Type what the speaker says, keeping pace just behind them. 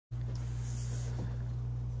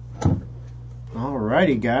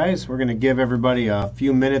Alrighty, guys, we're going to give everybody a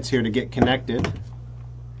few minutes here to get connected.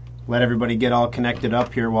 Let everybody get all connected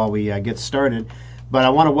up here while we get started. But I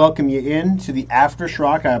want to welcome you in to the After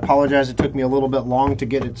Schrock. I apologize it took me a little bit long to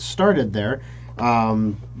get it started there.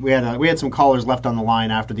 We had some callers left on the line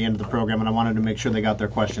after the end of the program, and I wanted to make sure they got their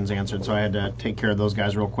questions answered, so I had to take care of those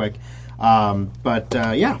guys real quick.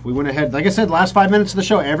 Yeah, we went ahead. Like I said, last 5 minutes of the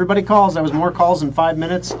show, everybody calls. That was more calls in 5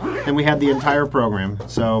 minutes than we had the entire program.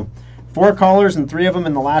 So 4 callers and 3 of them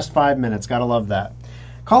in the last 5 minutes. Gotta love that.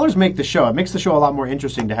 Callers make the show. It makes the show a lot more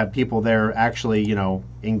interesting to have people there actually,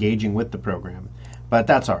 engaging with the program. But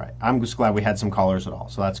that's all right. I'm just glad we had some callers at all,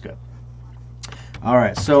 so that's good. All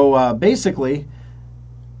right, so basically,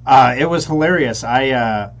 it was hilarious.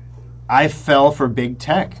 I fell for big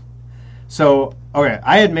tech. So, okay,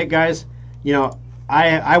 I admit, guys,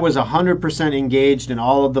 I was 100% engaged in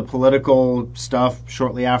all of the political stuff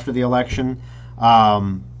shortly after the election.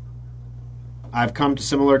 I've come to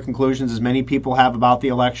similar conclusions as many people have about the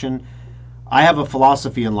election. I have a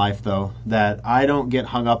philosophy in life, though, that I don't get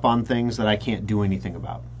hung up on things that I can't do anything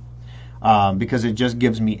about. Because it just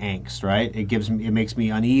gives me angst, right? It makes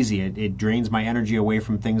me uneasy. It drains my energy away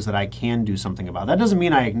from things that I can do something about. That doesn't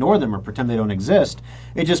mean I ignore them or pretend they don't exist.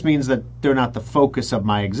 It just means that they're not the focus of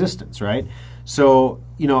my existence, right? So,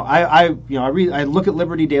 I look at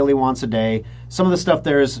Liberty Daily once a day. Some of the stuff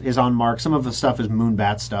there is on Mark. Some of the stuff is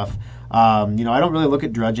moonbat stuff. I don't really look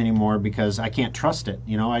at Drudge anymore because I can't trust it.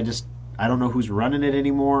 I don't know who's running it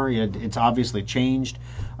anymore. It's obviously changed.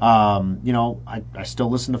 I still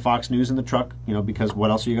listen to Fox News in the truck, because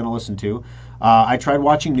what else are you going to listen to? I tried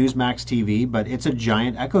watching Newsmax TV, but it's a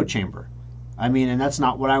giant echo chamber. And that's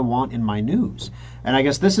not what I want in my news. And I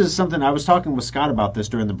guess this is something, I was talking with Scott about this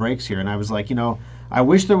during the breaks here, and I was like, I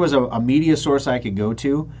wish there was a media source I could go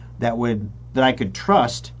to that I could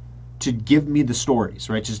trust to give me the stories,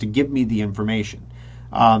 right? Just to give me the information.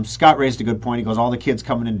 Scott raised a good point. He goes, all the kids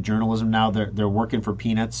coming into journalism now, they're working for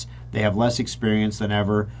peanuts. They have less experience than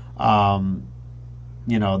ever.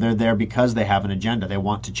 They're there because they have an agenda. They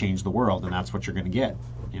want to change the world, and that's what you're going to get.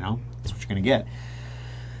 That's what you're going to get.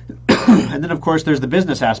 And then, of course, there's the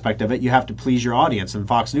business aspect of it. You have to please your audience, and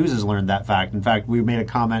Fox News has learned that fact. In fact, we made a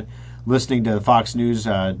comment listening to Fox News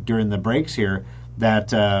during the breaks here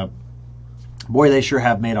that boy, they sure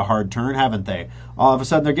have made a hard turn, haven't they? All of a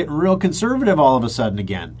sudden, they're getting real conservative all of a sudden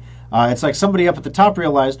again. It's like somebody up at the top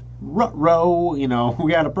realized, ruh-roh,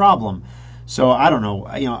 we had a problem. So I don't know.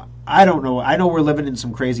 I don't know. I know we're living in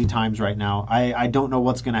some crazy times right now. I don't know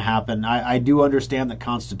what's going to happen. I do understand that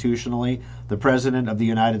constitutionally, the President of the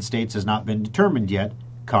United States has not been determined yet,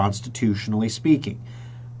 constitutionally speaking.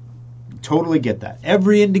 Totally get that.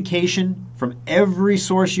 Every indication from every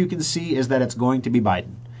source you can see is that it's going to be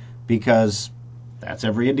Biden. Because that's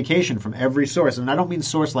every indication from every source. And I don't mean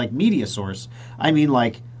source like media source. I mean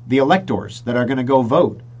like the electors that are going to go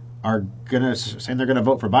vote are going to say they're going to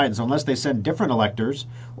vote for Biden. So unless they send different electors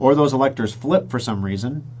or those electors flip for some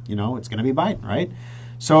reason, it's going to be Biden, right?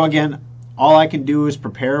 So again, all I can do is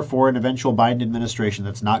prepare for an eventual Biden administration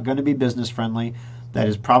that's not going to be business friendly, that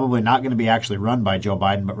is probably not going to be actually run by Joe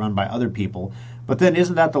Biden, but run by other people. But then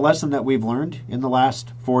isn't that the lesson that we've learned in the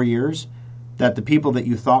last 4 years? That the people that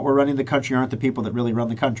you thought were running the country aren't the people that really run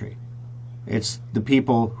the country. It's the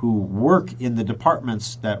people who work in the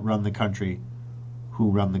departments that run the country who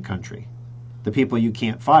run the country. The people you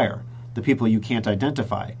can't fire. The people you can't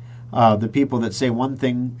identify. The people that say one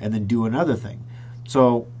thing and then do another thing.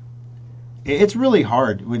 So it's really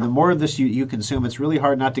hard. The more of this you consume, it's really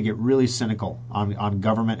hard not to get really cynical on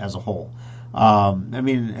government as a whole. And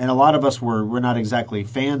a lot of us we're not exactly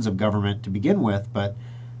fans of government to begin with, but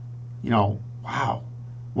wow,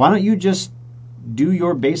 why don't you just do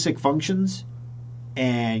your basic functions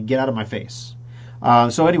and get out of my face?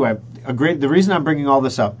 So anyway, the reason I'm bringing all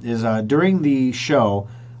this up is during the show,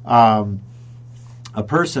 a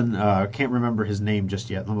person, can't remember his name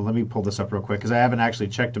just yet. Let me pull this up real quick because I haven't actually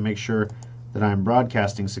checked to make sure that I'm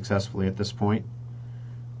broadcasting successfully at this point.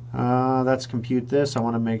 Let's compute this. I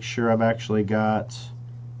want to make sure I've actually got,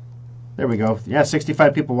 there we go. Yeah,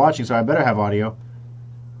 65 people watching, so I better have audio.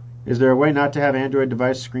 Is there a way not to have Android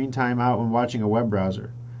device screen time out when watching a web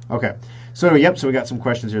browser? Okay. So we got some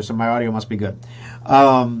questions here, so my audio must be good.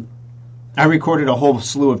 I recorded a whole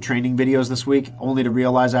slew of training videos this week, only to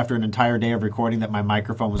realize after an entire day of recording that my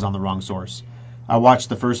microphone was on the wrong source. I watched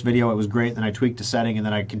the first video, it was great, then I tweaked a setting, and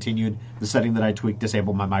then I continued the setting that I tweaked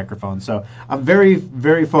disabled my microphone. So I'm very,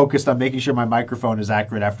 very focused on making sure my microphone is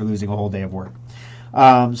accurate after losing a whole day of work.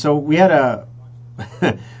 So we had a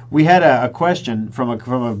we had a question from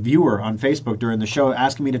a viewer on Facebook during the show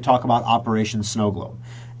asking me to talk about Operation Snow Globe.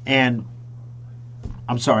 And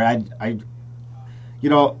I'm sorry,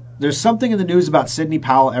 there's something in the news about Sidney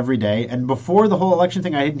Powell every day, and before the whole election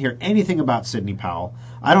thing, I didn't hear anything about Sidney Powell.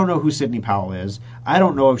 I don't know who Sidney Powell is. I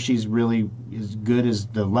don't know if she's really as good as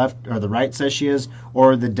the left or the right says she is,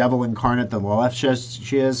 or the devil incarnate the left says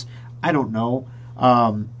she is. I don't know.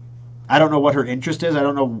 I don't know what her interest is. I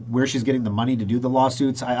don't know where she's getting the money to do the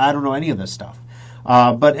lawsuits. I don't know any of this stuff.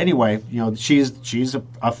 But anyway, she's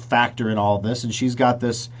a factor in all of this, and she's got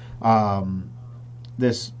this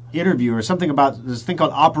this interview or something about this thing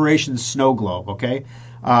called Operation Snow Globe. Okay,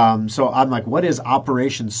 so I'm like, what is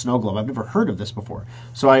Operation Snow Globe? I've never heard of this before.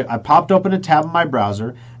 So I popped open a tab in my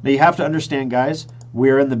browser. Now you have to understand, guys,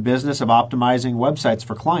 we're in the business of optimizing websites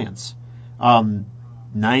for clients.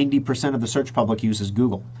 90% of the search public uses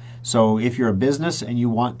Google. So if you're a business and you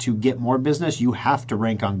want to get more business, you have to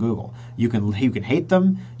rank on Google. You can hate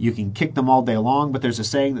them, you can kick them all day long, but there's a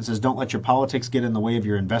saying that says, don't let your politics get in the way of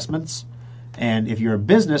your investments. And if you're a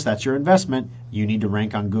business, that's your investment, you need to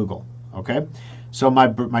rank on Google. Okay? So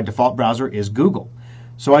my default browser is Google.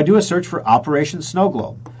 So I do a search for Operation Snow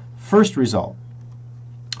Globe. First result,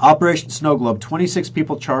 Operation Snow Globe, 26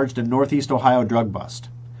 people charged in Northeast Ohio drug bust.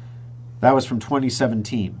 That was from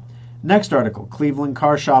 2017. Next article, Cleveland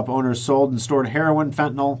car shop owners sold and stored heroin,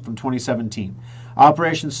 fentanyl, from 2017.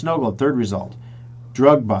 Operation Snow Globe, third result,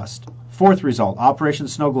 drug bust. Fourth result, Operation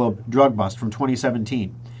Snow Globe, drug bust, from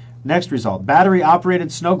 2017. Next result,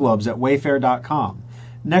 battery-operated snow globes at Wayfair.com.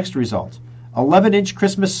 Next result, 11-inch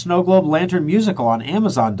Christmas snow globe lantern musical on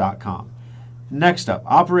Amazon.com. Next up,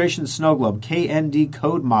 Operation Snow Globe KND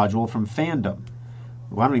code module from Fandom.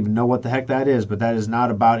 Well, I don't even know what the heck that is, but that is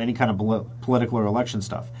not about any kind of political or election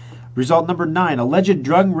stuff. Result number 9, alleged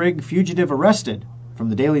drug rig fugitive arrested, from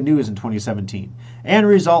the Daily News in 2017. And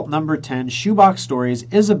result number 10, shoebox stories,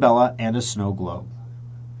 Isabella and a snow globe.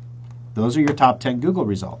 Those are your top 10 Google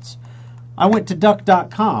results. I went to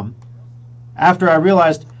duck.com after I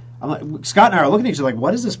realized, Scott and I are looking at each other like,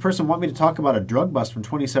 what does this person want me to talk about a drug bust from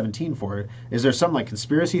 2017 for? Is there some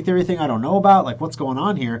conspiracy theory thing I don't know about? Like, what's going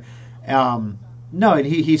on here? No, and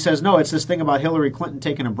he says, no, it's this thing about Hillary Clinton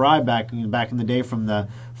taking a bribe back in the day from the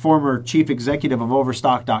former chief executive of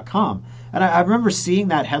Overstock.com. And I remember seeing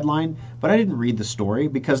that headline, but I didn't read the story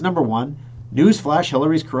because, number one, newsflash,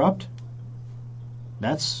 Hillary's corrupt.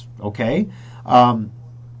 That's okay.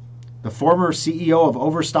 The former CEO of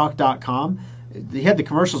Overstock.com, he had the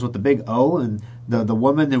commercials with the big O and the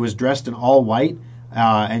woman that was dressed in all white,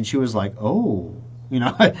 and she was like, oh.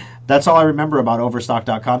 That's all I remember about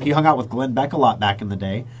Overstock.com. He hung out with Glenn Beck a lot back in the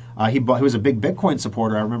day. He was a big Bitcoin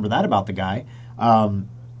supporter. I remember that about the guy. None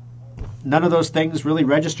of those things really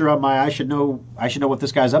register on my I should know what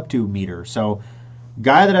this guy's up to meter. So,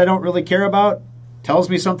 guy that I don't really care about tells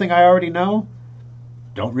me something I already know.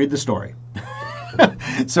 Don't read the story.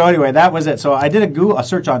 So anyway, that was it. So I did a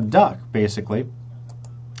search on Duck, basically.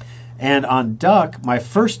 And on Duck, my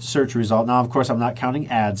first search result, now of course I'm not counting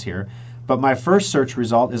ads here, but my first search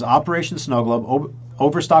result is Operation Snow Globe,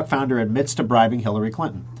 Overstock founder admits to bribing Hillary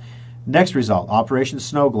Clinton. Next result, Operation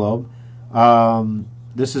Snow Globe.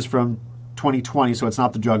 This is from 2020, so it's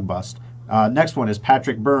not the drug bust. Next one is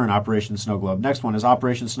Patrick Byrne, Operation Snow Globe. Next one is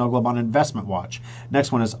Operation Snow Globe on Investment Watch.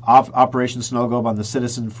 Next one is Operation Snow Globe on the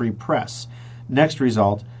Citizen Free Press. Next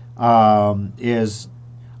result is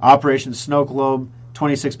Operation Snow Globe,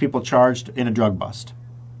 26 people charged in a drug bust.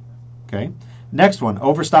 Okay. Next one,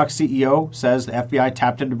 Overstock CEO says the FBI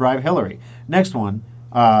tapped him to bribe Hillary. Next one,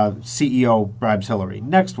 CEO bribes Hillary.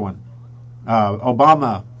 Next one,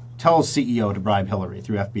 Obama tells CEO to bribe Hillary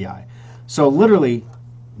through FBI. So literally,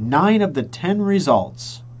 9 of the 10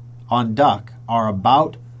 results on Duck are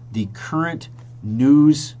about the current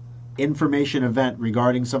news information event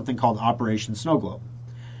regarding something called Operation Snow Globe.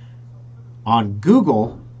 On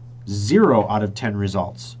Google, 0 out of 10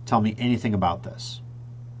 results tell me anything about this.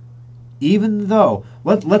 Even though,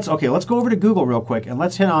 let's go over to Google real quick and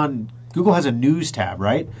let's hit on, Google has a news tab,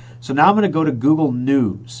 right? So now I'm going to go to Google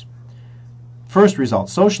News. First result,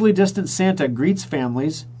 socially distant Santa greets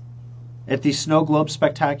families at the Snow Globe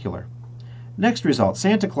Spectacular. Next result,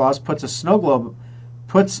 Santa Claus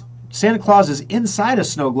Santa Claus is inside a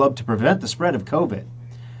snow globe to prevent the spread of COVID.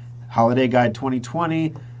 Holiday Guide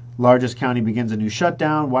 2020, largest county begins a new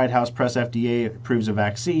shutdown, White House press FDA approves a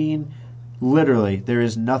vaccine. Literally, there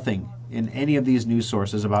is nothing in any of these news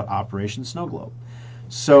sources about Operation Snow Globe.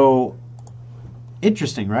 So,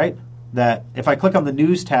 interesting, right? That if I click on the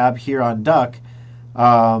news tab here on Duck,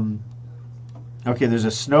 okay, there's a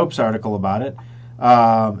Snopes article about it,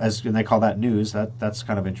 and they call that news. That's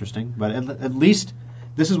kind of interesting. But at least,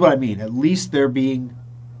 this is what I mean. At least they're being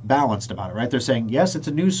balanced about it, right? They're saying, yes, it's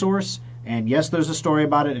a news source. And yes, there's a story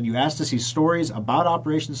about it, and you asked to see stories about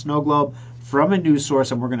Operation Snow Globe from a news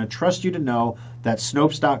source, and we're going to trust you to know that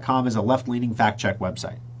Snopes.com is a left-leaning fact-check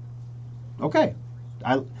website. Okay.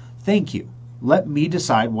 Thank you. Let me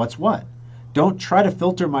decide what's what. Don't try to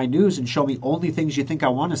filter my news and show me only things you think I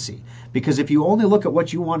want to see. Because if you only look at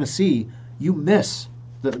what you want to see, you miss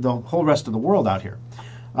the whole rest of the world out here.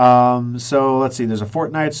 So let's see. There's a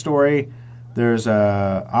Fortnite story. There's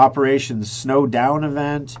a Operation Snow Down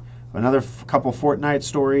event. Another couple Fortnite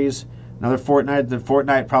stories. Another Fortnite. The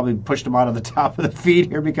Fortnite probably pushed them out of the top of the feed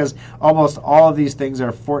here because almost all of these things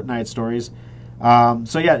are Fortnite stories.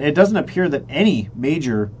 So yeah, it doesn't appear that any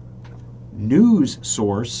major news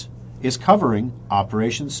source is covering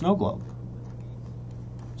Operation Snow Globe.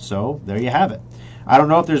 So there you have it. I don't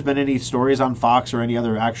know if there's been any stories on Fox or any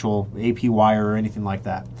other actual AP Wire or anything like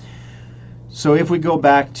that. So if we go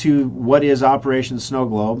back to what is Operation Snow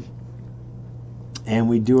Globe, and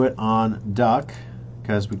we do it on Duck,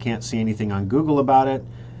 because we can't see anything on Google about it.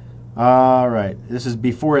 All right, this is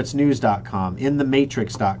beforeitsnews.com,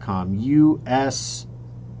 inthematrix.com,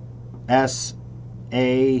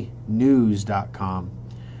 USSAnews.com,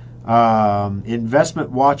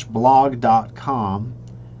 investmentwatchblog.com,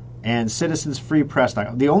 and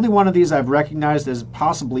citizensfreepress.com. The only one of these I've recognized as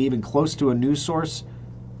possibly even close to a news source,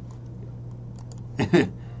 I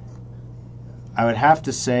would have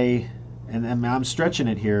to say, and I'm stretching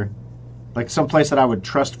it here, like someplace that I would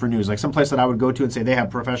trust for news, like someplace that I would go to and say they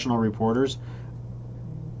have professional reporters.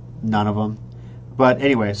 None of them. But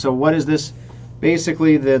anyway, so what is this?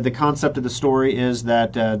 Basically, the concept of the story is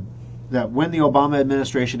that that when the Obama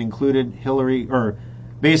administration included Hillary, or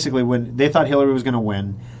basically when they thought Hillary was going to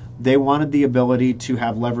win, they wanted the ability to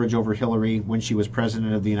have leverage over Hillary when she was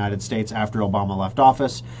president of the United States after Obama left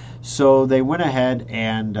office. So they went ahead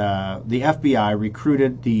and the FBI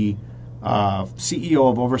recruited the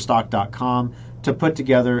CEO of Overstock.com to put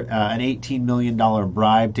together an $18 million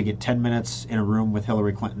bribe to get 10 minutes in a room with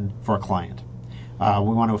Hillary Clinton for a client.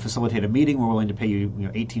 We want to facilitate a meeting. We're willing to pay you,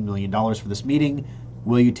 $18 million for this meeting.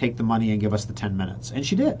 Will you take the money and give us the 10 minutes? And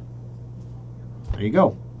she did. There you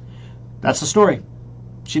go. That's the story.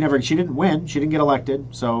 She didn't win. She didn't get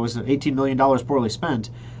elected. So it was $18 million poorly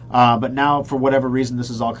spent. But now, for whatever reason,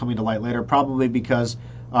 this is all coming to light later, probably because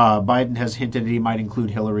Biden has hinted that he might include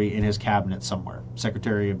Hillary in his cabinet somewhere.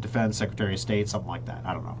 Secretary of Defense, Secretary of State, something like that.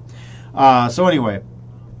 I don't know. So anyway,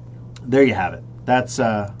 there you have it. That's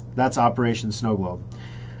Operation Snow Globe.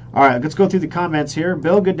 All right, let's go through the comments here.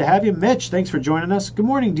 Bill, good to have you. Mitch, thanks for joining us. Good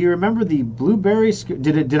morning. Do you remember the blueberry?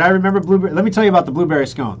 Did I remember blueberry? Let me tell you about the blueberry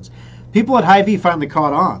scones. People at Hy-Vee finally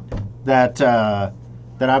caught on that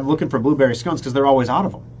I'm looking for blueberry scones because they're always out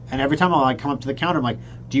of them. And every time I come up to the counter, I'm like,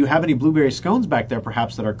 do you have any blueberry scones back there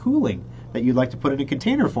perhaps that are cooling that you'd like to put in a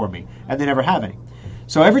container for me? And they never have any.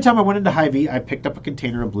 So every time I went into Hy-Vee, I picked up a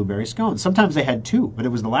container of blueberry scones. Sometimes they had two, but it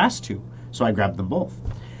was the last two. So I grabbed them both.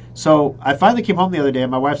 So I finally came home the other day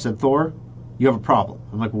and my wife said, Thor, you have a problem.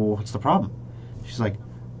 I'm like, well, what's the problem? She's like,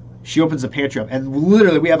 she opens the pantry up and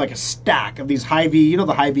literally we have like a stack of these Hy-Vee,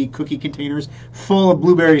 the Hy-Vee cookie containers full of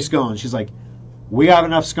blueberry scones. She's like, we got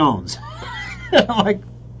enough scones. I'm like,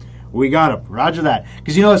 we got them. Roger that.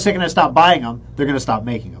 Because the second I stop buying them, they're going to stop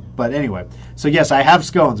making them. But anyway, so yes, I have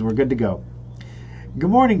scones. We're good to go. Good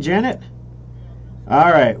morning, Janet.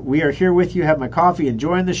 All right, we are here with you. Have my coffee,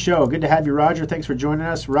 enjoying the show. Good to have you, Roger. Thanks for joining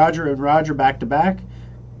us. Roger and Roger back to back.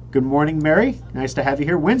 Good morning, Mary. Nice to have you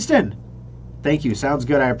here. Winston, thank you. Sounds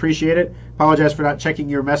good. I appreciate it. Apologize for not checking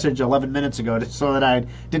your message 11 minutes ago so that I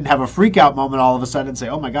didn't have a freak out moment all of a sudden and say,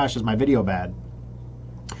 oh my gosh, is my video bad?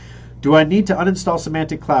 Do I need to uninstall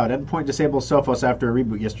Semantic Cloud? Endpoint disables Sophos after a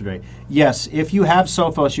reboot yesterday. Yes, if you have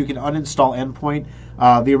Sophos, you can uninstall Endpoint.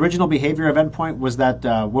 The original behavior of Endpoint was that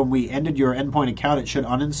when we ended your Endpoint account, it should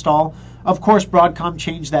uninstall. Of course, Broadcom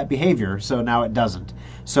changed that behavior, so now it doesn't.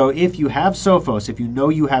 So if you have Sophos, if you know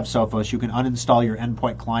you have Sophos, you can uninstall your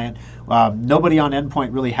Endpoint client. Nobody on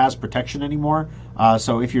Endpoint really has protection anymore.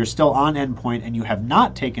 So if you're still on Endpoint and you have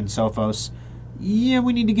not taken Sophos, yeah,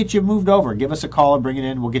 we need to get you moved over. Give us a call and bring it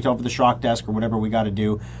in. We'll get you over the Schrock desk or whatever we got to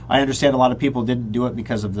do. I understand a lot of people didn't do it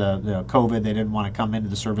because of the COVID. They didn't want to come into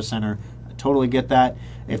the service center. I totally get that.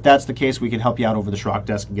 If that's the case, we can help you out over the Schrock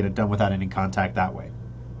desk and get it done without any contact that way.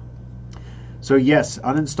 So yes,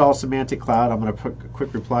 uninstall Semantic Cloud. I'm going to put a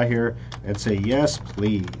quick reply here and say yes,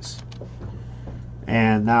 please.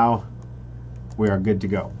 And now we are good to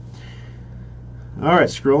go. All right,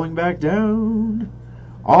 scrolling back down.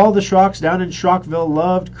 All the Schrocks down in Schrockville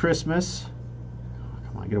loved Christmas.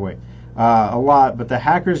 Come on, get away. A lot, but the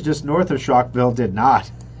hackers just north of Schrockville did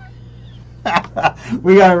not.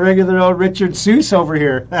 We got a regular old Richard Seuss over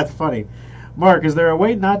here. That's funny. Mark, is there a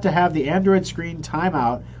way not to have the Android screen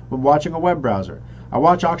timeout when watching a web browser? I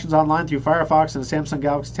watch auctions online through Firefox and a Samsung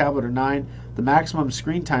Galaxy tablet or 9. The maximum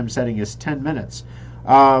screen time setting is 10 minutes.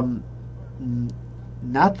 Not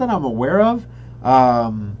that I'm aware of.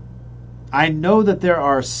 I know that there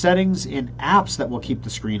are settings in apps that will keep the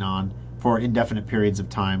screen on for indefinite periods of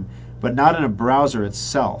time, but not in a browser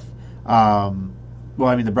itself. Well,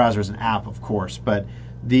 I mean, the browser is an app, of course, but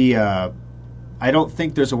I don't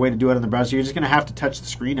think there's a way to do it on the browser. You're just going to have to touch the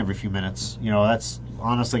screen every few minutes. You know, that's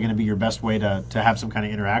honestly going to be your best way to have some kind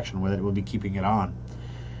of interaction with it. It will be keeping it on.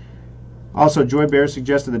 Also, Joy Bear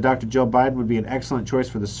suggested that Dr. Joe Biden would be an excellent choice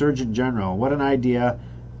for the Surgeon General. What an idea.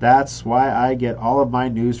 That's why I get all of my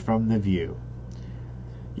news from The View.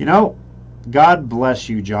 You know, God bless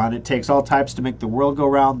you, John. It takes all types to make the world go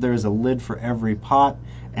round. There is a lid for every pot.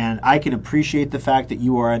 And I can appreciate the fact that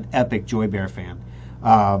you are an epic Joy Bear fan.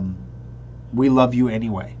 We love you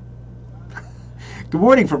anyway. Good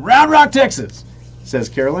morning from Round Rock, Texas, says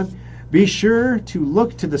Carolyn. Be sure to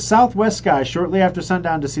look to the southwest sky shortly after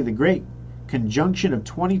sundown to see the great conjunction of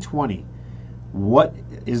 2020. What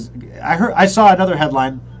is... I saw another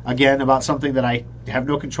headline, again, about something that I have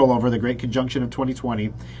no control over, the great conjunction of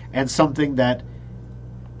 2020, and something that...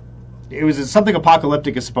 It was something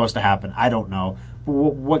apocalyptic is supposed to happen. I don't know.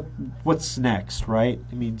 What's next, right?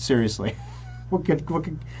 I mean, seriously.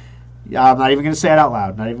 I'm not even going to say it out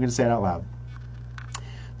loud.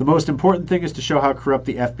 The most important thing is to show how corrupt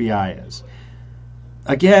the FBI is.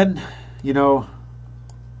 Again, you know,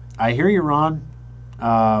 I hear you, Ron.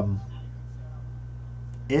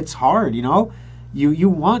 It's hard, you know. You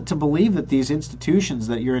want to believe that these institutions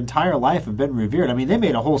that your entire life have been revered. I mean, they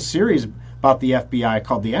made a whole series about the FBI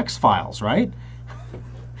called The X-Files, right?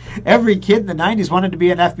 Every kid in the 90s wanted to be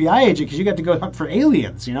an FBI agent because you got to go hunt for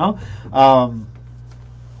aliens, you know.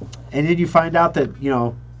 And then you find out that, you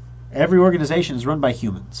know, every organization is run by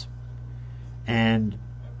humans. And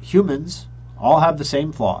humans all have the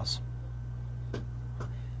same flaws.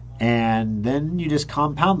 And then you just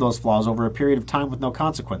compound those flaws over a period of time with no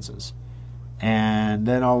consequences. And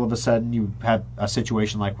then all of a sudden you have a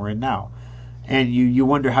situation like we're in now. And you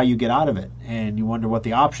wonder how you get out of it. And you wonder what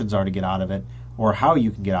the options are to get out of it. Or how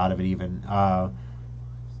you can get out of it even. I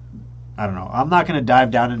don't know. I'm not going to dive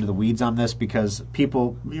down into the weeds on this because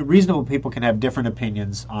reasonable people can have different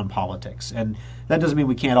opinions on politics. And that doesn't mean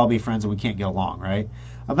we can't all be friends and we can't get along, right?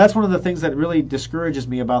 That's one of the things that really discourages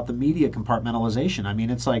me about the media compartmentalization. I mean,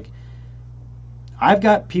 it's like I've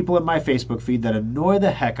got people in my Facebook feed that annoy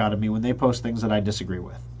the heck out of me when they post things that I disagree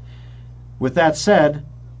with. With that said,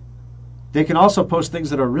 they can also post things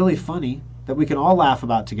that are really funny that we can all laugh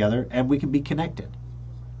about together and we can be connected.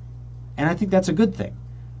 And I think that's a good thing.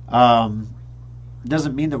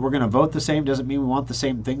 Doesn't mean that we're going to vote the same. Doesn't mean we want the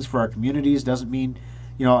same things for our communities. Doesn't mean,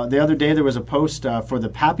 you know, the other day there was a post for the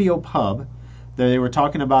Papio Pub. They were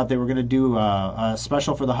talking about they were going to do a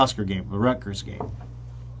special for the Husker game, the Rutgers game.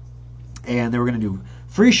 And they were going to do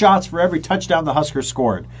free shots for every touchdown the Huskers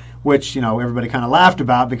scored, which, you know, everybody kind of laughed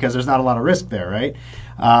about because there's not a lot of risk there, right?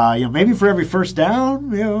 You know, maybe for every first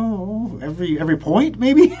down, you know, every point,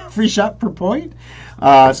 maybe free shot per point.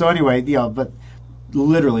 So anyway, you know, but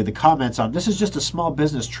literally the comments on this is just a small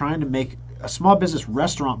business trying to make a small business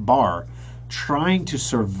restaurant bar trying to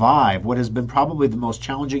survive what has been probably the most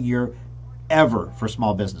challenging year ever for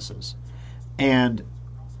small businesses. And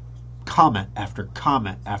comment after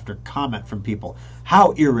comment after comment from people.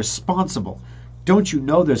 How irresponsible. Don't you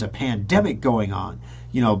know there's a pandemic going on?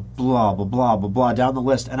 You know, blah, blah, blah, blah, blah, down the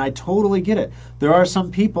list. And I totally get it. There are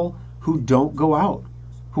some people who don't go out,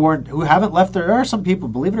 who haven't left there are some people,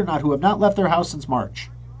 believe it or not, who have not left their house since March.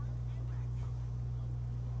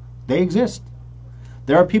 They exist.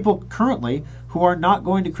 There are people currently who are not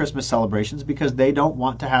going to Christmas celebrations because they don't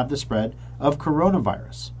want to have the spread of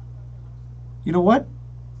coronavirus. You know what?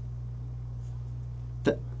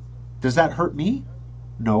 Does that hurt me?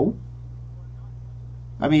 No.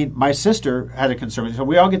 I mean, my sister had a concern. So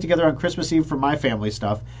we all get together on Christmas Eve for my family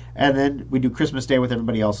stuff, and then we do Christmas Day with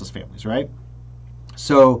everybody else's families, right?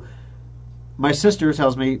 So my sister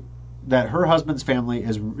tells me that her husband's family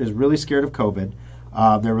is really scared of COVID.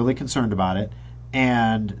 They're really concerned about it,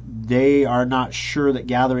 and they are not sure that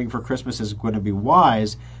gathering for Christmas is going to be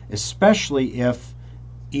wise, especially if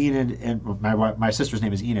Enid, and my sister's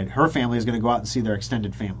name is Enid, her family is going to go out and see their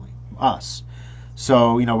extended family, us.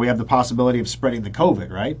 So, you know, we have the possibility of spreading the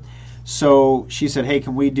COVID, right? So she said, hey,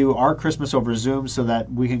 can we do our Christmas over Zoom so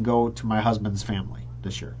that we can go to my husband's family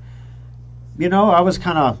this year? You know, I was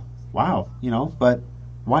kind of, wow, you know, but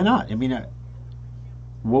why not? I mean,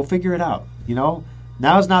 we'll figure it out, you know.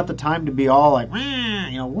 Now's not the time to be all like,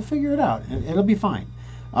 you know, we'll figure it out. It'll be fine.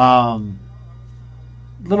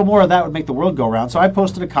 little more of that would make the world go round. So I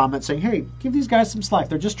posted a comment saying, hey, give these guys some slack.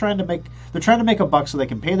 They're just trying to make a buck so they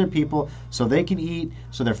can pay their people, so they can eat,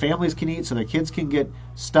 so their families can eat, so their kids can get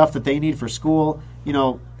stuff that they need for school. You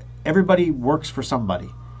know, everybody works for somebody.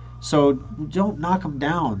 So don't knock them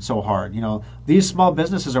down so hard. You know, these small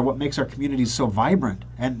businesses are what makes our communities so vibrant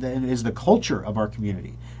and is the culture of our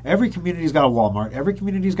community. Every community's got a Walmart. Every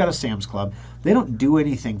community's got a Sam's Club. They don't do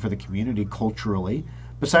anything for the community culturally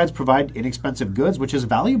besides provide inexpensive goods, which is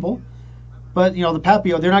valuable. But, you know, the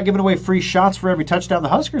Papio, they're not giving away free shots for every touchdown the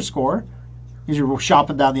Huskers score. As you're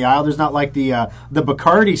shopping down the aisle, there's not like the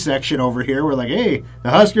Bacardi section over here where like, hey,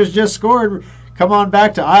 the Huskers just scored. Come on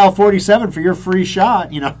back to aisle 47 for your free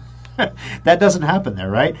shot, you know. That doesn't happen there,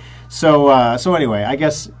 right? So anyway, I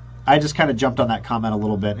guess I just kind of jumped on that comment a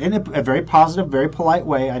little bit in a very positive, very polite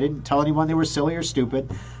way. I didn't tell anyone they were silly or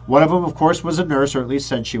stupid. One of them, of course, was a nurse, or at least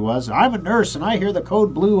said she was. I'm a nurse, and I hear the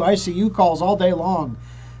code blue ICU calls all day long.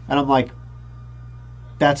 And I'm like,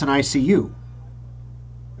 that's an ICU.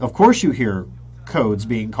 Of course you hear codes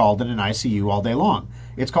being called in an ICU all day long.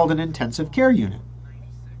 It's called an intensive care unit.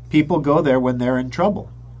 People go there when they're in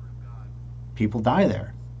trouble. People die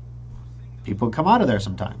there. People come out of there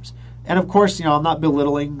sometimes. And of course, you know, I'm not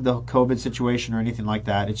belittling the COVID situation or anything like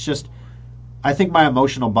that. It's just, I think my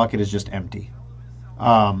emotional bucket is just empty.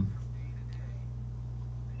 What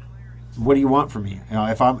do you want from me? You know,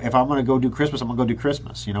 if I'm going to go do Christmas, I'm going to go do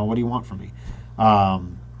Christmas. You know, what do you want from me?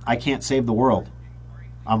 I can't save the world.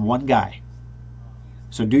 I'm one guy.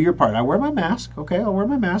 So do your part. I wear my mask. Okay, I'll wear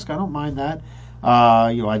my mask. I don't mind that.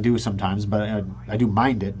 You know, I do sometimes, but I do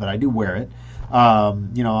mind it, but I do wear it.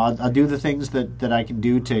 You know, I'll do the things that I can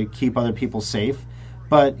do to keep other people safe.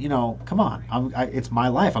 But, you know, come on. It's my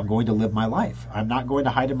life. I'm going to live my life. I'm not going to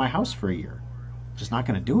hide in my house for a year. Just not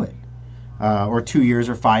going to do it. Or 2 years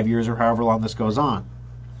or 5 years or however long this goes on.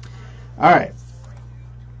 All right.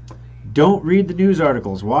 Don't read the news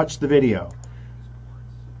articles. Watch the video.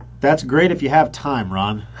 That's great if you have time,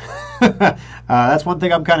 Ron. That's one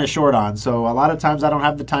thing I'm kind of short on. So a lot of times I don't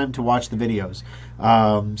have the time to watch the videos.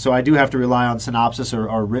 So I do have to rely on synopsis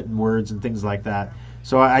or written words and things like that.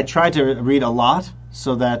 So I try to read a lot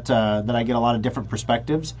so that I get a lot of different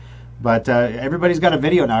perspectives. But everybody's got a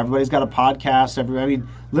video now. Everybody's got a podcast. I mean,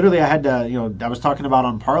 literally, I had to, you know, I was talking about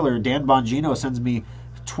on Parler, Dan Bongino sends me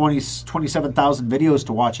 27,000 videos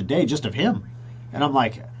to watch a day just of him. And I'm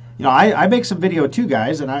like, you know, I make some video too,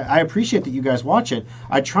 guys, and I appreciate that you guys watch it.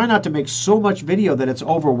 I try not to make so much video that it's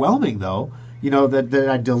overwhelming, though. You know, that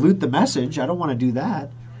I dilute the message. I don't want to do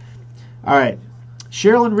that. All right.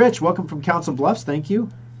 Cheryl and Rich, welcome from Council Bluffs. Thank you.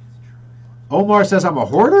 Omar says I'm a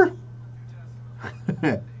hoarder?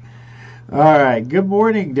 All right. Good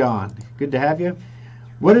morning, Don. Good to have you.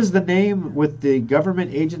 What is the name with the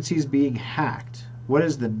government agencies being hacked? What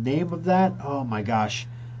is the name of that? Oh, my gosh.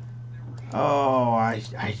 Oh,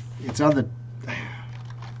 it's on the...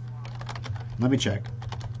 Let me check.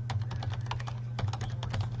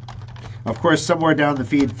 Of course, somewhere down the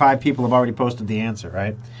feed, 5 people have already posted the answer,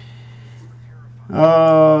 right?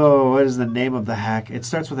 Oh, what is the name of the hack? It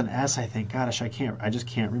starts with an S, I think. Gosh, I just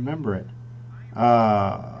can't remember it. It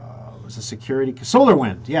was a security...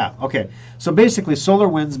 SolarWinds, yeah, okay. So basically,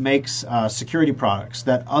 SolarWinds makes security products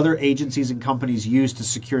that other agencies and companies use to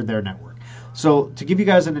secure their network. So to give you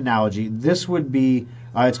guys an analogy, this would be,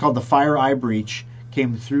 it's called the FireEye breach,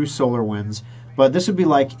 came through SolarWinds, but this would be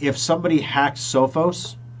like if somebody hacked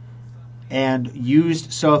Sophos and used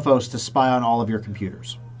Sophos to spy on all of your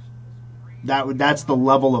computers. That's the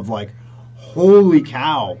level of like, holy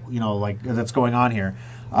cow, you know, like that's going on here.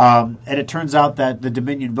 And it turns out that the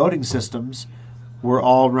Dominion voting systems were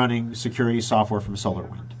all running security software from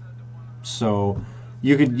SolarWinds. So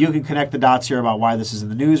you can connect the dots here about why this is in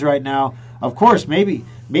the news right now. Of course, maybe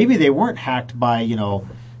they weren't hacked by, you know,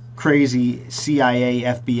 crazy CIA,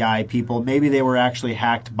 FBI people. Maybe they were actually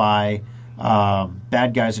hacked by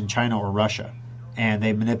bad guys in China or Russia, and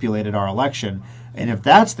they manipulated our election. And if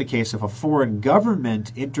that's the case, if a foreign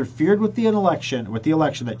government interfered with the election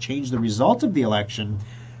that changed the result of the election,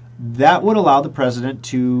 that would allow the president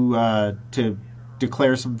to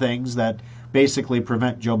declare some things that basically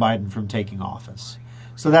prevent Joe Biden from taking office.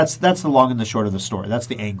 So that's the long and the short of the story. That's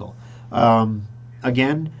the angle.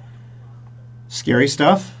 Again, scary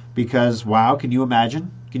stuff because, wow, can you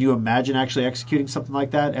imagine? Can you imagine actually executing something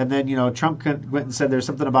like that? And then, you know, Trump went and said there's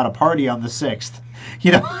something about a party on the 6th.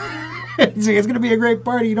 You know, it's going to be a great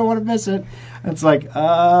party. You don't want to miss it. It's like,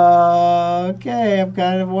 okay, I'm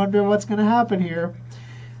kind of wondering what's going to happen here.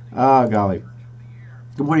 Oh, golly.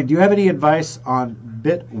 Good morning. Do you have any advice on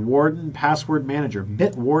Bitwarden password manager?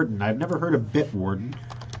 Bitwarden. I've never heard of Bitwarden.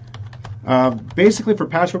 Basically, for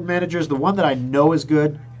password managers, the one that I know is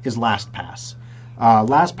good is LastPass.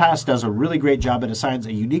 LastPass does a really great job. It assigns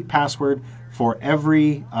a unique password for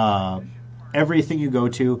everything you go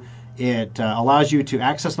to. It allows you to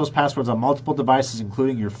access those passwords on multiple devices,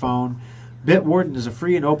 including your phone. Bitwarden is a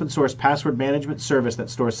free and open source password management service that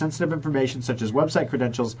stores sensitive information such as website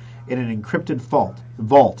credentials in an encrypted vault.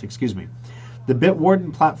 The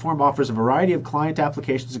Bitwarden platform offers a variety of client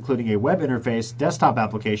applications, including a web interface, desktop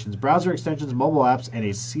applications, browser extensions, mobile apps, and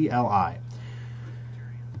a CLI.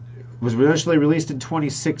 It was initially released in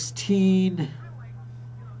 2016.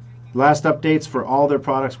 Last updates for all their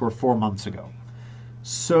products were 4 months ago.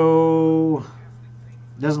 So,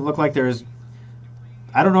 it doesn't look like there's...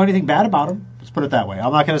 I don't know anything bad about them. Let's put it that way.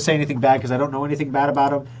 I'm not going to say anything bad because I don't know anything bad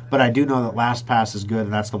about them, but I do know that LastPass is good,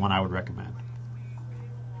 and that's the one I would recommend.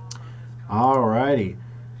 Alrighty.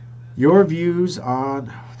 Your views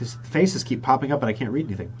on... These faces keep popping up and I can't read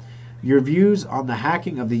anything. Your views on the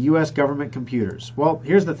hacking of the U.S. government computers. Well,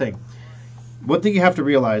 here's the thing. One thing you have to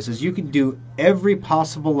realize is you can do every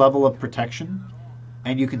possible level of protection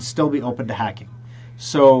and you can still be open to hacking.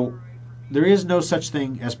 So there is no such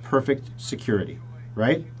thing as perfect security,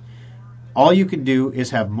 right? All you can do is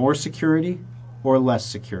have more security or less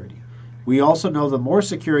security. We also know the more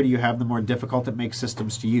security you have, the more difficult it makes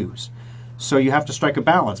systems to use. So you have to strike a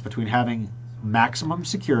balance between having maximum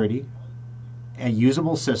security, a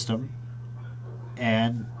usable system,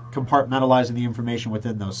 and compartmentalizing the information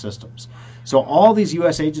within those systems. So all these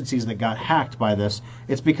U.S. agencies that got hacked by this,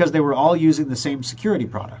 it's because they were all using the same security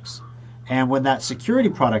products. And when that security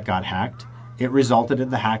product got hacked, it resulted in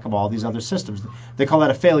the hack of all these other systems. They call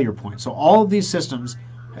that a failure point. So all of these systems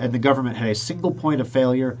and the government had a single point of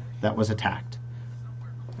failure that was attacked.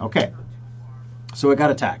 Okay, so it got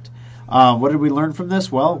attacked. What did we learn from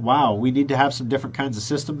this? Well, wow, we need to have some different kinds of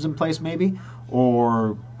systems in place maybe.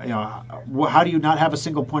 Or how do you not have a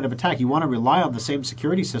single point of attack? You want to rely on the same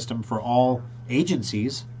security system for all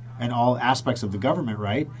agencies and all aspects of the government,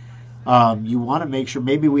 right? You want to make sure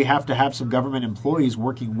maybe we have to have some government employees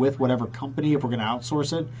working with whatever company if we're going to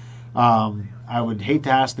outsource it. I would hate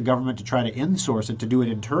to ask the government to try to insource it, to do it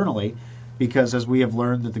internally, because as we have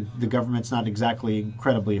learned that the government's not exactly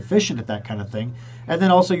incredibly efficient at that kind of thing. And then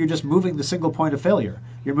also you're just moving the single point of failure.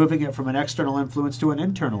 You're moving it from an external influence to an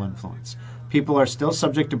internal influence. People are still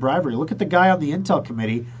subject to bribery. Look at the guy on the Intel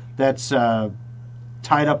committee that's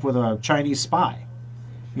tied up with a Chinese spy.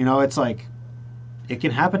 You know, it's like, it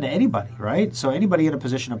can happen to anybody, right? So anybody in a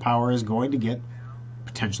position of power is going to get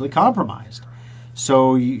potentially compromised.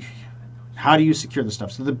 So how do you secure the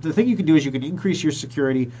stuff? So the thing you can do is you can increase your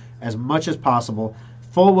security as much as possible,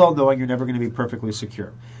 full well knowing you're never going to be perfectly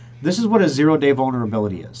secure. This is what a zero-day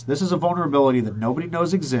vulnerability is. This is a vulnerability that nobody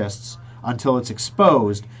knows exists until it's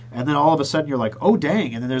exposed, and then all of a sudden you're like, oh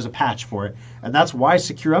dang, and then there's a patch for it. And that's why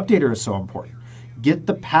Secure Updater is so important. Get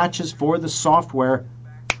the patches for the software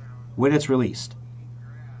when it's released.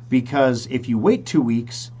 Because if you wait 2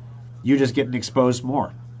 weeks, you're just getting exposed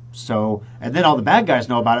more. So, and then all the bad guys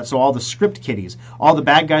know about it, so all the script kiddies, all the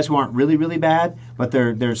bad guys who aren't really, really bad, but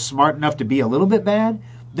they're smart enough to be a little bit bad,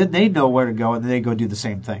 then they know where to go and then they go do the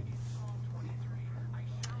same thing.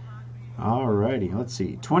 Alrighty, let's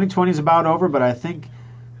see. 2020 is about over, but I think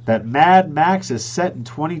that Mad Max is set in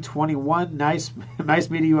 2021. Nice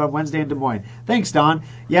meeting you on Wednesday in Des Moines. Thanks, Don.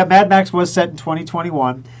 Yeah, Mad Max was set in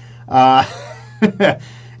 2021.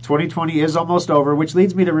 2020 is almost over, which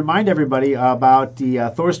leads me to remind everybody about the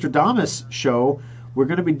Thorstradamus show. We're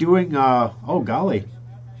going to be doing, oh golly,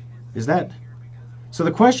 is that... So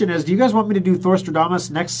the question is, do you guys want me to do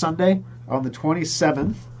Thorstradamus next Sunday on the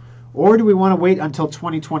 27th? Or do we want to wait until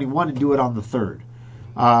 2021 and do it on the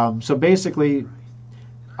 3rd? So basically,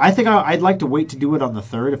 I think I'd like to wait to do it on the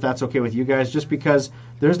 3rd, if that's okay with you guys, just because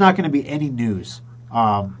there's not going to be any news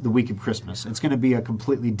the week of Christmas. It's going to be a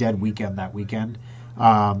completely dead weekend that weekend.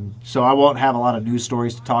 So I won't have a lot of news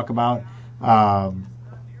stories to talk about. And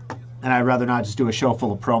I'd rather not just do a show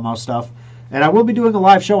full of promo stuff. And I will be doing a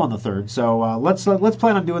live show on the 3rd. So let's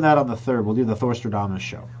plan on doing that on the 3rd. We'll do the Thorstradamus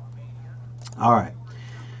show. All right.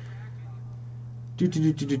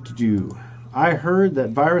 I heard that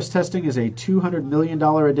virus testing is a $200 million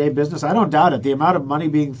a day business. I don't doubt it. The amount of money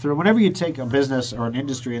being thrown. Whenever you take a business or an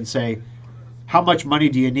industry and say, how much money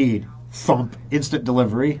do you need? Thump, instant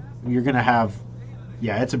delivery. You're going to have,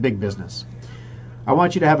 yeah, it's a big business. I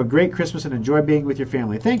want you to have a great Christmas and enjoy being with your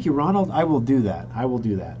family. Thank you, Ronald. I will do that. I will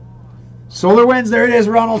do that. Solar winds. There it is,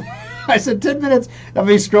 Ronald. I said 10 minutes. I'll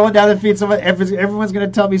be scrolling down the feed. Everyone's going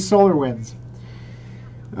to tell me solar winds.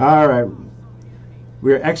 All right.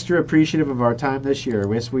 We're extra appreciative of our time this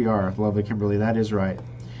year. Yes, we are, lovely Kimberly. That is right.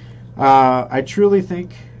 I truly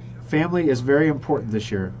think family is very important this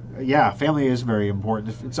year. Yeah, family is very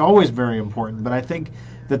important. It's always very important, but I think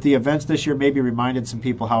that the events this year maybe reminded some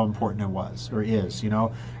people how important it was or is,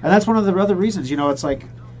 And that's one of the other reasons, it's like,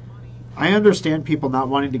 I understand people not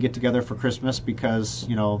wanting to get together for Christmas because,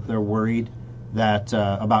 they're worried that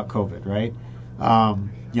about COVID, right?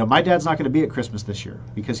 My dad's not going to be at Christmas this year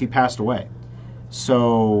because he passed away.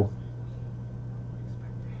 So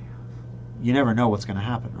you never know what's going to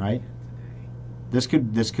happen, right? This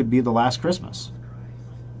could be the last Christmas.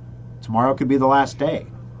 Tomorrow could be the last day.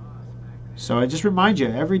 So I just remind you,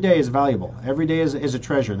 every day is valuable. Every day is a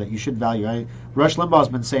treasure that you should value. Rush Limbaugh's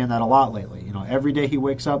been saying that a lot lately. Every day he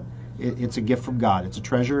wakes up, it's a gift from God. It's a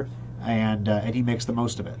treasure, and he makes the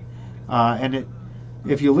most of it.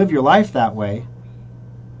 If you live your life that way,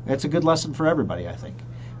 it's a good lesson for everybody, I think.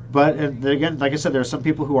 But again, like I said, there are some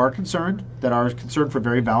people who are concerned, for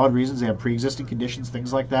very valid reasons. They have pre-existing conditions,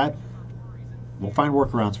 things like that. We'll find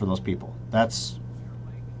workarounds for those people. That's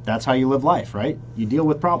how you live life, right? You deal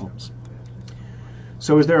with problems.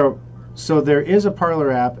 So there is a Parler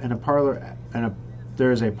app and a Parler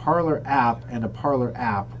there's a Parler app and a Parler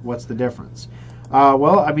app. What's the difference?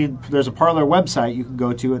 There's a Parler website you can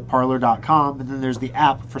go to at parler.com, and then there's the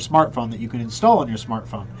app for smartphone that you can install on your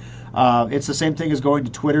smartphone. It's the same thing as going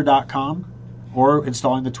to twitter.com or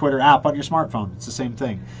installing the Twitter app on your smartphone. It's the same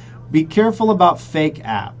thing. Be careful about fake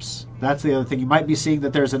apps. That's the other thing. You might be seeing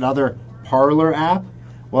that there's another Parler app.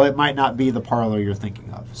 Well, it might not be the Parler you're thinking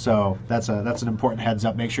of. So that's an important heads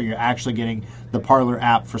up. Make sure you're actually getting the Parler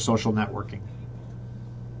app for social networking.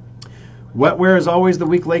 Wetware is always the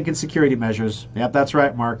weak link in security measures. Yep, that's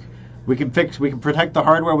right, Mark. We can protect the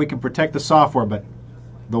hardware, we can protect the software, but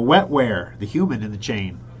the wetware, the human in the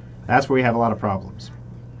chain, that's where we have a lot of problems.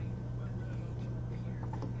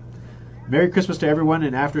 Merry Christmas to everyone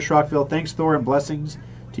in After Schrockville. Thanks, Thor, and blessings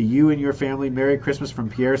to you and your family. Merry Christmas from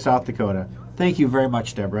Pierre, South Dakota. Thank you very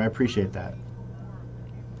much, Deborah. I appreciate that.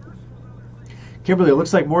 Kimberly, it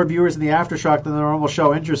looks like more viewers in the Aftershock than the normal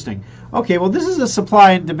show. Interesting. Okay, well, this is a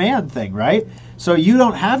supply and demand thing, right? So you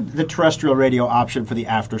don't have the terrestrial radio option for the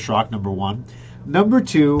Aftershock, number one. Number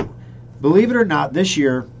two, believe it or not, this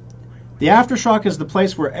year, the Aftershock is the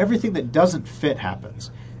place where everything that doesn't fit happens.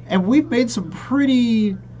 And we've made some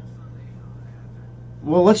pretty...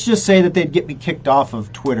 Well, let's just say that they'd get me kicked off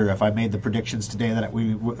of Twitter if I made the predictions today that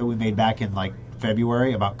we made back in like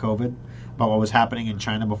February about COVID, about what was happening in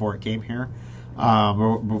China before it came here,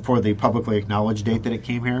 or before the publicly acknowledged date that it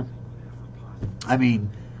came here. I mean,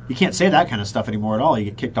 you can't say that kind of stuff anymore at all. You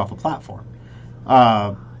get kicked off a platform.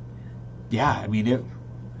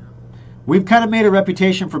 We've kind of made a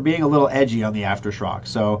reputation for being a little edgy on the Aftershock.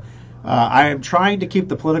 So I am trying to keep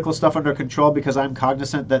the political stuff under control because I'm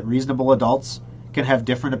cognizant that reasonable adults can have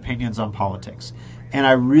different opinions on politics. And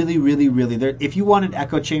I really, if you want an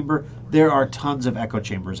echo chamber, there are tons of echo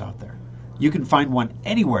chambers out there. You can find one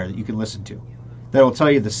anywhere that you can listen to that will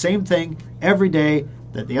tell you the same thing every day,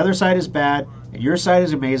 that the other side is bad and your side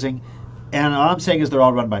is amazing. And all I'm saying is they're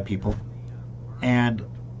all run by people. And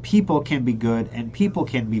people can be good and people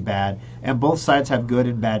can be bad. And both sides have good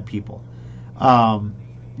and bad people.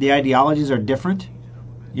 The ideologies are different.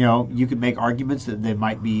 You know, you could make arguments that there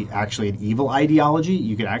might be actually an evil ideology.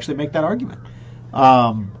 You could actually make that argument.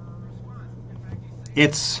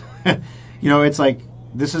 It's, it's like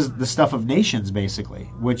this is the stuff of nations, basically,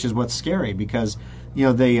 which is what's scary because,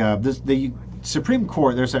 the Supreme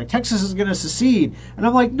Court, they're saying Texas is going to secede. And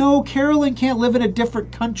I'm like, no, Carolyn can't live in a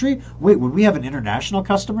different country. Wait, would we have an international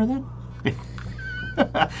customer then?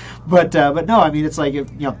 But no, I mean, it's like,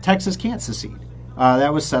 Texas can't secede.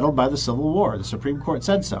 That was settled by the Civil War. The Supreme Court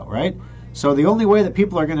said so, right? So the only way that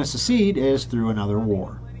people are going to secede is through another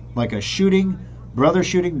war. Like a shooting brother,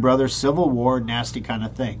 Civil War, nasty kind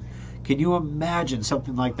of thing. Can you imagine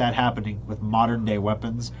something like that happening with modern day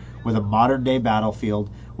weapons, with a modern day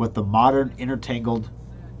battlefield, with the modern intertangled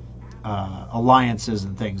alliances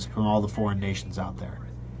and things from all the foreign nations out there?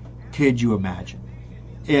 Could you imagine?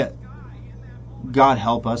 God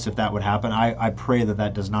help us if that would happen. I pray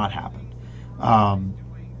that does not happen.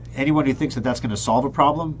 Anyone who thinks that that's going to solve a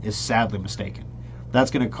problem is sadly mistaken.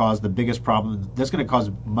 That's going to cause the biggest problem. That's going to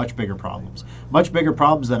cause much bigger problems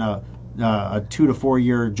than a 2 to 4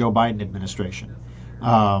 year Joe Biden administration.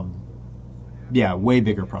 Way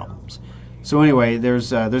bigger problems. So anyway,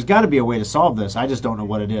 there's got to be a way to solve this. I just don't know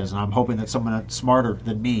what it is, and I'm hoping that someone that's smarter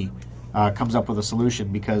than me comes up with a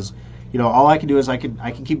solution because all I can do is I can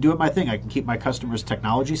keep doing my thing. I can keep my customers'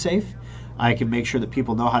 technology safe. I can make sure that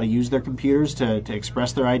people know how to use their computers to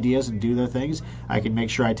express their ideas and do their things. I can make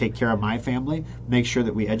sure I take care of my family, make sure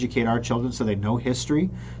that we educate our children so they know history,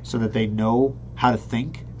 so that they know how to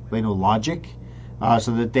think, they know logic.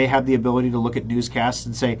 so that they have the ability to look at newscasts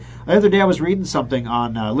and say, the other day I was reading something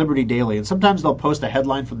on Liberty Daily, and sometimes they'll post a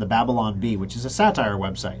headline from the Babylon Bee, which is a satire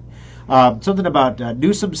website. Something about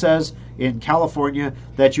Newsom says in California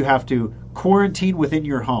that you have to quarantine within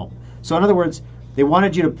your home. So in other words, they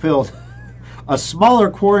wanted you to build a smaller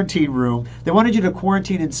quarantine room. They wanted you to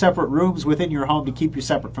quarantine in separate rooms within your home to keep you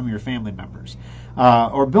separate from your family members.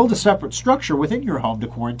 Or build a separate structure within your home to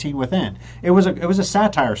quarantine within. It was a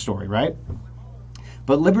satire story, right?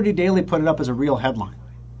 But Liberty Daily put it up as a real headline.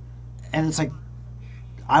 And it's like,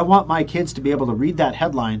 I want my kids to be able to read that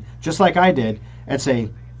headline just like I did and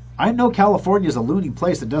say, I know California is a loony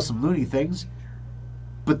place that does some loony things,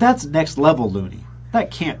 but that's next level loony.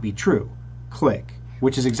 That can't be true. Click.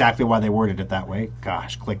 Which is exactly why they worded it that way.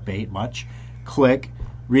 Gosh, clickbait much. Click.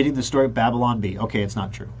 Reading the story of Babylon Bee. Okay, it's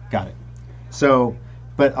not true. Got it. So,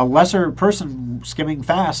 but a lesser person skimming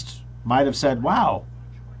fast might have said, wow,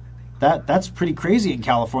 that's pretty crazy in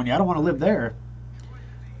California. I don't want to live there.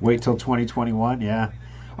 Wait till 2021, yeah.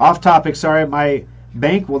 Off topic, sorry, my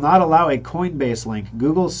bank will not allow a Coinbase link.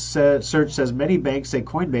 Google search says many banks say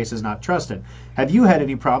Coinbase is not trusted. Have you had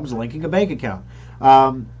any problems linking a bank account?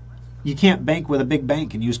 You can't bank with a big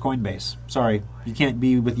bank and use Coinbase. Sorry. You can't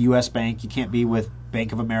be with U.S. Bank. You can't be with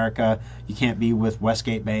Bank of America. You can't be with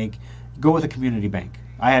Westgate Bank. Go with a community bank.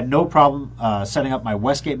 I had no problem setting up my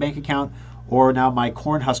Westgate Bank account or now my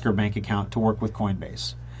Cornhusker Bank account to work with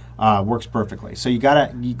Coinbase. Works perfectly. So you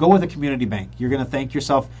go with a community bank. You're going to thank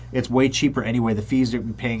yourself. It's way cheaper anyway. The fees that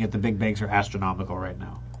you're paying at the big banks are astronomical right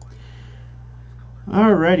now.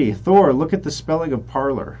 Alrighty. Thor, look at the spelling of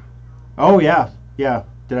parlor. Oh, yeah. Yeah.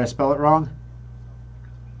 Did I spell it wrong?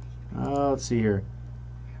 Let's see here.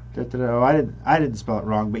 Oh, I didn't spell it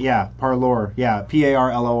wrong, but yeah, parlor. Yeah,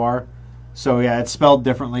 Parlor. So yeah, it's spelled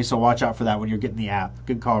differently, so watch out for that when you're getting the app.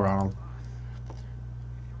 Good call, Ronald.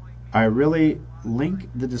 I really link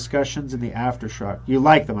the discussions in the After Schrock. You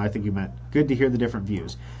like them, I think you meant. Good to hear the different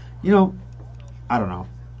views. You know, I don't know.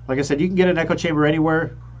 Like I said, you can get an echo chamber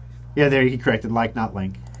anywhere. Yeah, there, he corrected. Like, not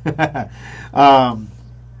link.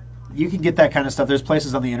 You can get that kind of stuff. There's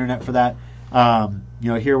places on the internet for that.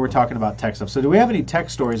 Here we're talking about tech stuff. So do we have any tech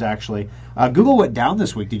stories, actually? Google went down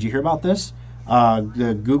this week. Did you hear about this?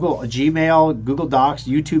 The Google Gmail, Google Docs,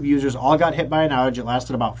 YouTube users all got hit by an outage. It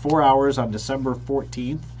lasted about 4 hours on December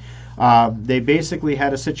 14th. They basically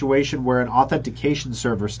had a situation where an authentication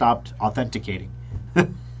server stopped authenticating.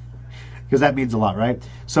 Because that means a lot, right?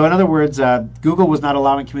 So in other words, Google was not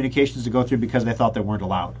allowing communications to go through because they thought they weren't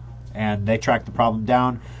allowed. And they tracked the problem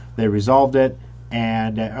down. They resolved it,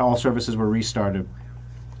 and all services were restarted.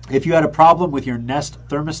 If you had a problem with your Nest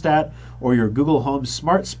thermostat or your Google Home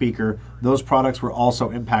smart speaker, those products were also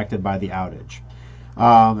impacted by the outage.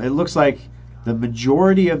 It looks like the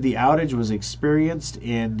majority of the outage was experienced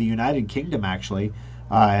in the United Kingdom, actually.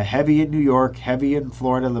 Heavy in New York, heavy in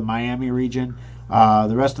Florida, the Miami region.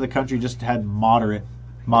 The rest of the country just had moderate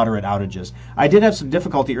outages. I did have some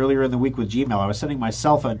difficulty earlier in the week with Gmail. I was sending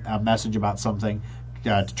myself a message about something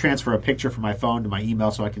to transfer a picture from my phone to my email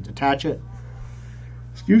so I could attach it.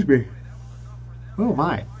 Excuse me. Oh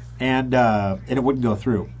my. And it wouldn't go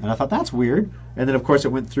through. And I thought, that's weird. And then, of course, it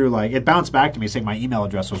went through, it bounced back to me saying my email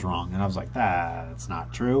address was wrong. And I was like, that's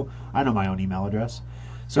not true. I know my own email address.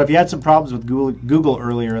 So if you had some problems with Google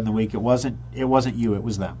earlier in the week, it wasn't you, it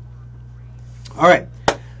was them. All right.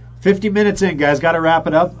 50 minutes in, guys. Got to wrap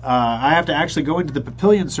it up. I have to actually go into the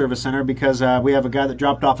Papillion Service Center because we have a guy that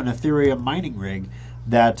dropped off an Ethereum mining rig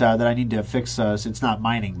that I need to fix. It's not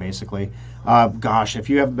mining, basically. Gosh, if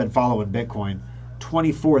you haven't been following Bitcoin,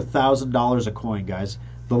 $24,000 a coin, guys.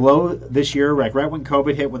 The low this year, right when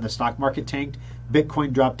COVID hit, when the stock market tanked,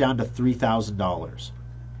 Bitcoin dropped down to $3,000.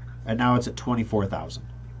 And now it's at $24,000.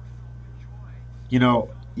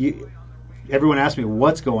 Everyone asks me,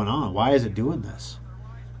 what's going on? Why is it doing this?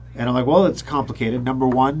 And I'm like, well, it's complicated. Number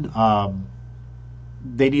one,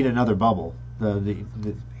 they need another bubble.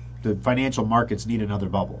 The financial markets need another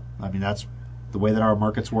bubble. I mean, that's the way that our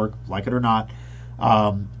markets work, like it or not.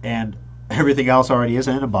 And everything else already is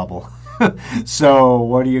in a bubble. So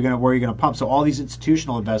where are you gonna pump? So all these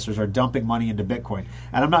institutional investors are dumping money into Bitcoin.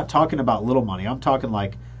 And I'm not talking about little money. I'm talking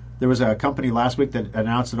like there was a company last week that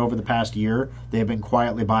announced that over the past year they have been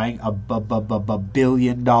quietly buying $1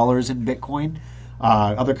 billion in Bitcoin.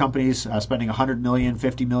 Other companies spending $100 million,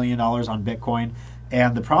 $50 million on Bitcoin.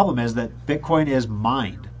 And the problem is that Bitcoin is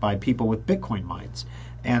mined by people with Bitcoin mines.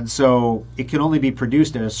 And so it can only be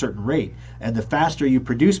produced at a certain rate. And the faster you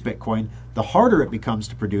produce Bitcoin, the harder it becomes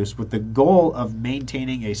to produce, with the goal of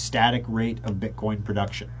maintaining a static rate of Bitcoin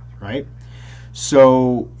production, right?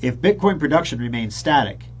 So if Bitcoin production remains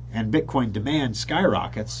static and Bitcoin demand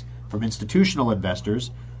skyrockets, from institutional investors,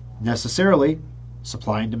 necessarily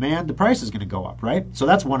supply and demand, the price is going to go up, right? So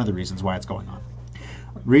that's one of the reasons why it's going on.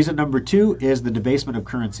 Reason number two is the debasement of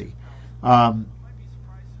currency.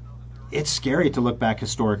 It's scary to look back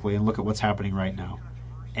historically and look at what's happening right now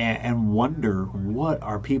and wonder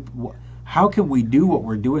how can we do what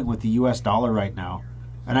we're doing with the US dollar right now?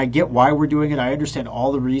 And I get why we're doing it. I understand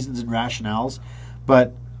all the reasons and rationales,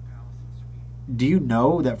 but do you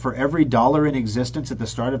know that for every dollar in existence at the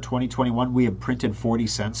start of 2021, we have printed 40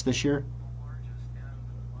 cents this year?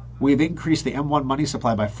 We've increased the M1 money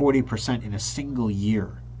supply by 40% in a single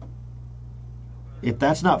year. If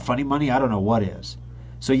that's not funny money, I don't know what is.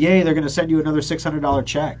 So yay, they're going to send you another $600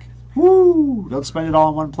 check. Woo! Don't spend it all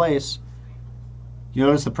in one place. You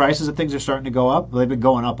notice the prices of things are starting to go up? Well, they've been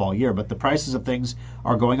going up all year, but the prices of things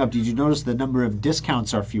are going up. Did you notice the number of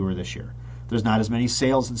discounts are fewer this year? There's not as many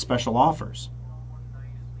sales and special offers.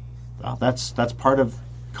 Well, that's part of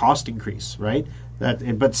cost increase, right? But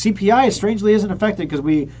CPI strangely isn't affected because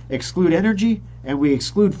we exclude energy and we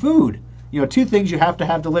exclude food. You know, two things you have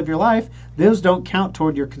to live your life. Those don't count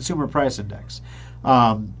toward your consumer price index.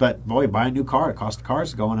 But boy, buy a new car. The cost of cars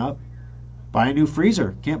is going up. Buy a new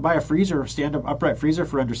freezer. Can't buy a freezer, stand-up upright freezer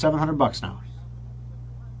for under $700 now.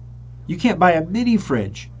 You can't buy a mini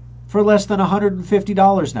fridge for less than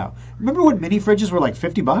 $150 now. Remember when mini fridges were like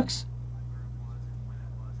 $50?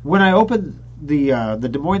 When I opened the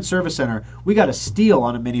Des Moines Service Center, we got a steal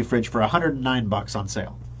on a mini fridge for $109 on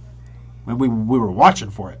sale. And we were watching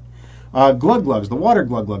for it. Glug Glugs, the water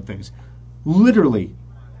glug things. Literally,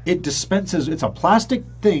 it dispenses, it's a plastic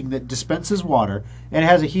thing that dispenses water, and it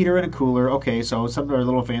has a heater and a cooler. Okay, so some are a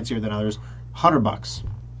little fancier than others. $100.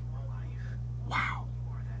 Wow.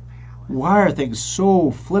 Why are things so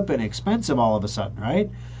flippin' expensive all of a sudden, right?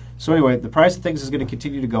 So anyway, the price of things is going to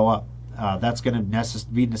continue to go up. That's going to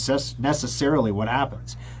be necessarily what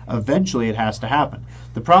happens. Eventually it has to happen.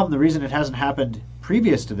 The problem, the reason it hasn't happened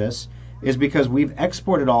previous to this is because we've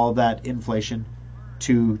exported all of that inflation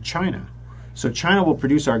to China. So China will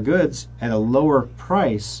produce our goods at a lower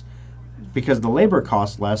price because the labor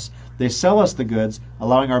costs less. They sell us the goods,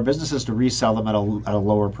 allowing our businesses to resell them at a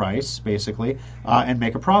lower price, basically, and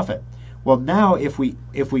make a profit. Well, now if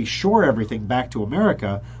we shore everything back to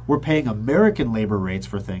America, we're paying American labor rates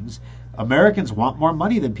for things. Americans want more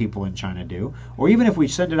money than people in China do, or even if we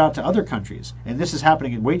send it out to other countries. And this is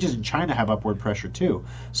happening, and wages in China have upward pressure too.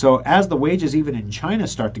 So as the wages even in China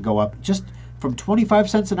start to go up, just from 25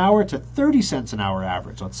 cents an hour to 30 cents an hour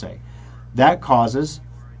average, let's say, that causes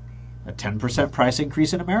a 10% price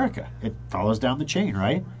increase in America. It follows down the chain,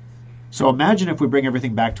 right? So imagine if we bring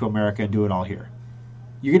everything back to America and do it all here.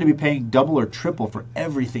 You're going to be paying double or triple for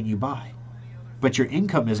everything you buy. But your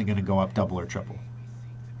income isn't going to go up double or triple.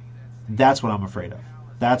 That's what I'm afraid of.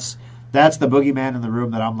 That's the boogeyman in the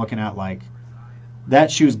room that I'm looking at like,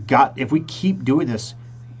 that shoe's got, if we keep doing this,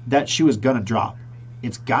 that shoe is going to drop.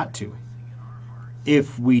 It's got to.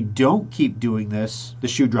 If we don't keep doing this, the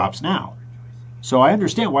shoe drops now. So I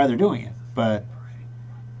understand why they're doing it. But,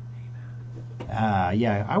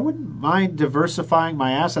 yeah, I wouldn't mind diversifying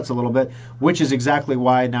my assets a little bit, which is exactly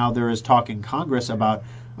why now there is talk in Congress about,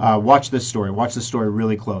 watch this story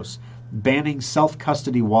really close, banning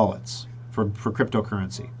self-custody wallets for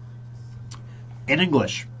cryptocurrency. In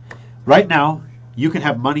English, right now, you can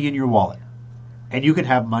have money in your wallet, and you can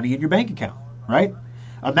have money in your bank account, right?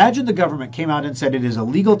 Imagine the government came out and said it is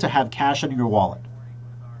illegal to have cash in your wallet.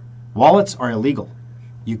 Wallets are illegal.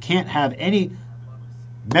 You can't have any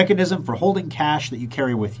mechanism for holding cash that you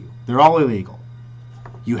carry with you. They're all illegal.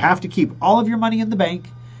 You have to keep all of your money in the bank,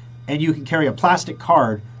 and you can carry a plastic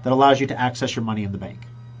card that allows you to access your money in the bank.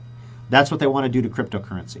 That's what they want to do to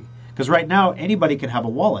cryptocurrency. Because right now, anybody can have a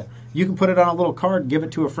wallet. You can put it on a little card and give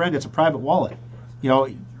it to a friend. It's a private wallet. You know,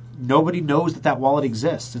 nobody knows that wallet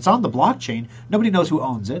exists. It's on the blockchain. Nobody knows who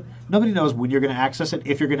owns it. Nobody knows when you're going to access it,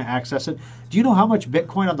 if you're going to access it. Do you know how much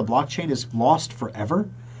Bitcoin on the blockchain is lost forever?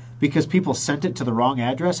 Because people sent it to the wrong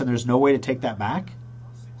address and there's no way to take that back?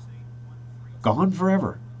 Gone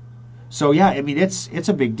forever. So yeah, I mean, it's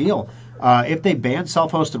a big deal. If they ban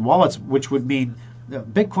self-hosted wallets, which would mean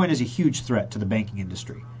Bitcoin is a huge threat to the banking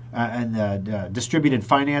industry and distributed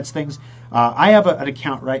finance things. I have an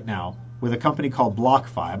account right now with a company called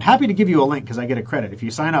BlockFi. I'm happy to give you a link because I get a credit. If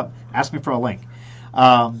you sign up, ask me for a link.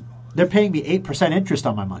 They're paying me 8% interest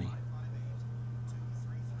on my money.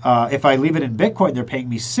 If I leave it in Bitcoin, they're paying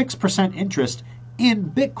me 6% interest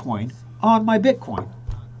in Bitcoin on my Bitcoin.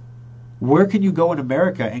 Where can you go in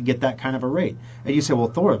America and get that kind of a rate? And you say, well,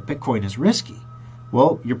 Thor, Bitcoin is risky.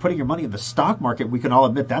 Well, you're putting your money in the stock market. We can all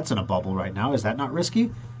admit that's in a bubble right now. Is that not risky?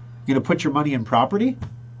 You're going to put your money in property?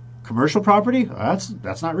 Commercial property,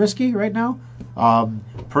 that's not risky right now.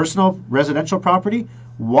 Personal residential property,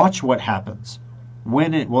 watch what happens.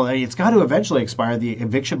 It's got to eventually expire. The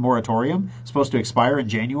eviction moratorium is supposed to expire in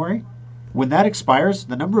January. When that expires,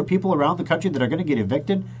 the number of people around the country that are going to get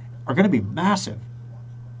evicted are going to be massive.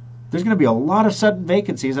 There's going to be a lot of sudden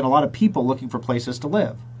vacancies and a lot of people looking for places to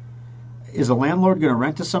live. Is a landlord going to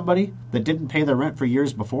rent to somebody that didn't pay their rent for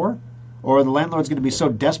years before? Or the landlord's going to be so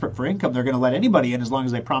desperate for income they're going to let anybody in as long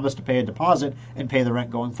as they promise to pay a deposit and pay the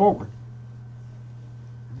rent going forward?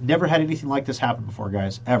 Never had anything like this happen before,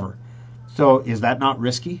 guys, ever. So is that not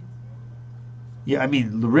risky? Yeah, I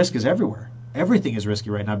mean, the risk is everywhere. Everything is risky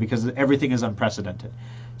right now because everything is unprecedented.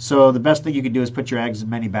 So the best thing you can do is put your eggs in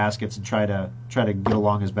many baskets and try to get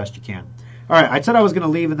along as best you can. All right, I said I was going to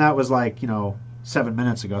leave, and that was 7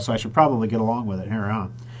 minutes ago, so I should probably get along with it here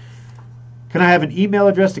on. Can I have an email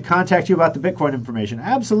address to contact you about the Bitcoin information?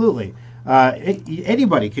 Absolutely.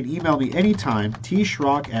 Anybody can email me anytime,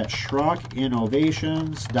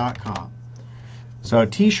 tschrock@schrockinnovations.com. So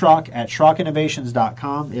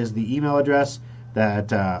tschrock@schrockinnovations.com is the email address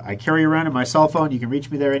that I carry around in my cell phone. You can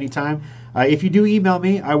reach me there anytime. If you do email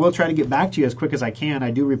me, I will try to get back to you as quick as I can.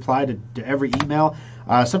 I do reply to every email.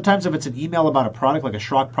 Sometimes if it's an email about a product, like a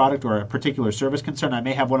Schrock product or a particular service concern, I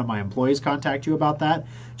may have one of my employees contact you about that,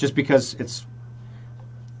 just because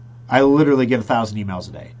I literally get 1,000 emails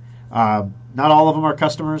a day. Not all of them are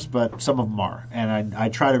customers, but some of them are. And I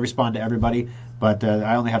try to respond to everybody, but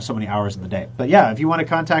I only have so many hours in the day. But yeah, if you want to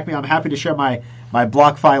contact me, I'm happy to share my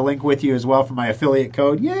BlockFi link with you as well for my affiliate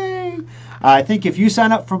code. Yay! I think if you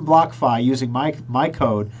sign up from BlockFi using my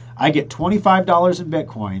code, I get $25 in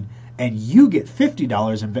Bitcoin, and you get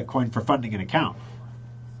 $50 in Bitcoin for funding an account.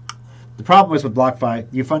 The problem is with BlockFi,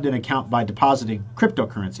 you fund an account by depositing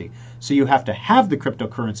cryptocurrency. So you have to have the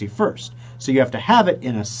cryptocurrency first. So you have to have it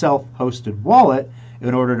in a self-hosted wallet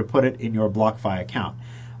in order to put it in your BlockFi account.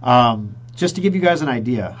 Just to give you guys an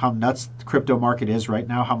idea how nuts the crypto market is right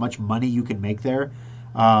now, how much money you can make there.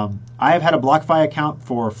 I have had a BlockFi account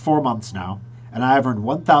for 4 months now, and I have earned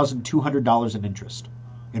 $1,200 in interest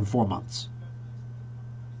in 4 months.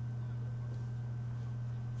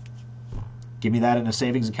 Give me that in a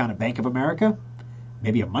savings account at Bank of America,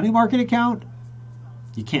 maybe a money market account.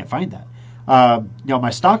 You can't find that.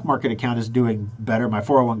 My stock market account is doing better. My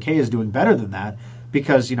 401k is doing better than that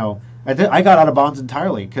because, I got out of bonds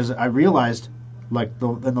entirely because I realized, in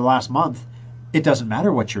the last month, it doesn't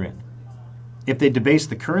matter what you're in. If they debase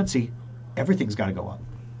the currency, everything's got to go up.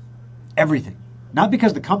 Everything. Not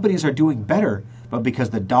because the companies are doing better, but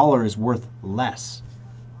because the dollar is worth less.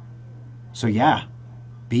 So yeah,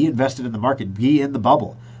 be invested in the market. Be in the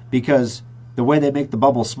bubble, because the way they make the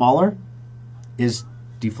bubble smaller is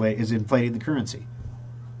inflating the currency.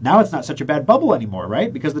 Now it's not such a bad bubble anymore,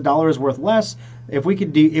 right? Because the dollar is worth less. If we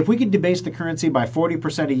can debase the currency by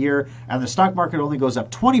 40% a year, and the stock market only goes up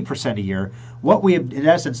 20% a year, what we have in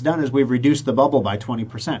essence done is we've reduced the bubble by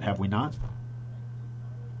 20%, have we not?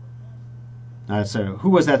 So who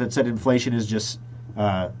was that said inflation is just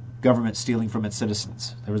government stealing from its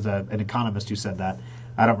citizens? There was an economist who said that.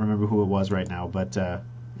 I don't remember who it was right now, but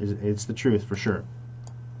it's the truth for sure.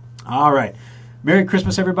 All right. Merry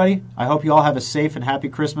Christmas, everybody. I hope you all have a safe and happy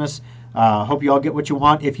Christmas. Hope you all get what you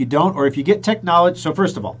want. If you don't, or if you get technology, so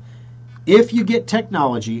first of all, if you get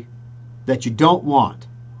technology that you don't want,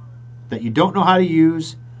 that you don't know how to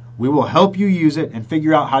use, we will help you use it and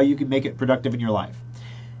figure out how you can make it productive in your life.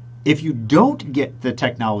 If you don't get the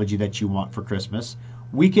technology that you want for Christmas,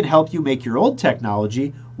 we can help you make your old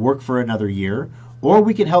technology work for another year, or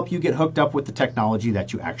we can help you get hooked up with the technology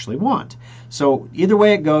that you actually want. So either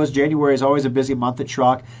way it goes, January is always a busy month at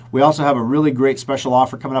Schrock. We also have a really great special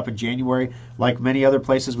offer coming up in January. Like many other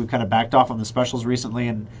places, we've kind of backed off on the specials recently,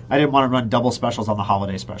 and I didn't want to run double specials on the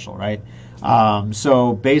holiday special, right?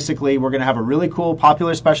 So basically, we're going to have a really cool,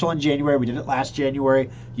 popular special in January. We did it last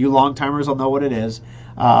January. You long-timers will know what it is.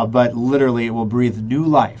 But literally, it will breathe new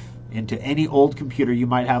life into any old computer you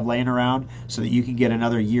might have laying around so that you can get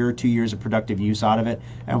another year or 2 years of productive use out of it.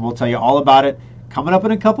 And we'll tell you all about it coming up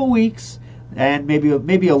in a couple weeks, and maybe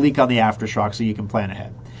a leak on the After Schrock so you can plan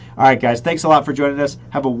ahead. All right, guys, thanks a lot for joining us.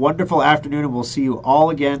 Have a wonderful afternoon, and we'll see you all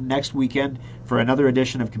again next weekend for another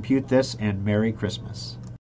edition of Compute This, and Merry Christmas.